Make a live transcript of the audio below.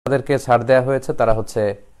তাদেরকে ছাড় দেওয়া হয়েছে, তারা হচ্ছে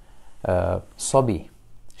সবি,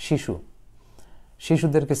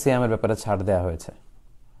 শিশুদেরকে সিয়ামের ব্যাপারে ছাড় দেওয়া হয়েছে।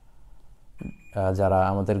 যারা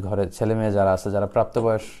আমাদের ঘরে ছেলে মেয়ে যারা আছে, যারা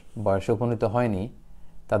বয়সে উপনীত হয়নি,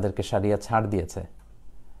 তাদেরকে শারিয়া ছাড় দিয়েছে,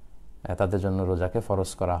 তাদের জন্য রোজাকে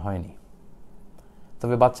ফরজ করা হয়নি।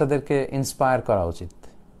 তবে বাচ্চাদেরকে ইন্সপায়ার করা উচিত।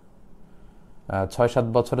 6-7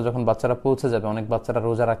 বছরে যখন বাচ্চারা পৌঁছে যাবে, অনেক বাচ্চারা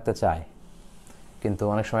রোজা রাখতে চায়, কিন্তু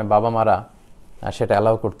অনেক সময় বাবা মারা সেটা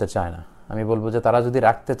অ্যালাউ করতে চায় না। আমি বলবো যে তারা যদি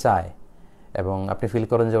রাখতে চায় এবং আপনি ফিল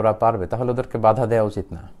করেন যে ওরা পারবে, তাহলে ওদেরকে বাধা দেওয়া উচিত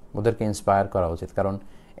না, ওদেরকে ইন্সপায়ার করা উচিত। কারণ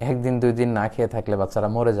 1-2 দিন না খেয়ে থাকলে বাচ্চারা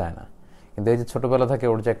মরে যায় না। কিন্তু এই যে ছোটবেলা থেকে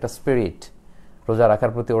ওর যে একটা স্পিরিট, রোজা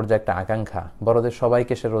রাখার প্রতি ওর যে একটা আকাঙ্ক্ষা, বড়দের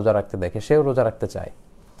সবাইকে সে রোজা রাখতে দেখে, সেও রোজা রাখতে চায়।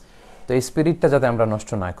 তো এই স্পিরিটটা যাতে আমরা নষ্ট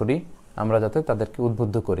না করি, আমরা যাতে তাদেরকে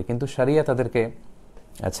উদ্বুদ্ধ করি। কিন্তু শরিয়া তাদেরকে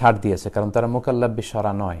ছাড় দিয়েছে, কারণ তারা মুকাল্লাফ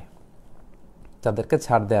বিশরা নয়, তাদেরকে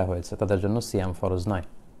ছাড় দেওয়া হয়েছে, তাদের জন্য সিয়াম ফরজ নয়।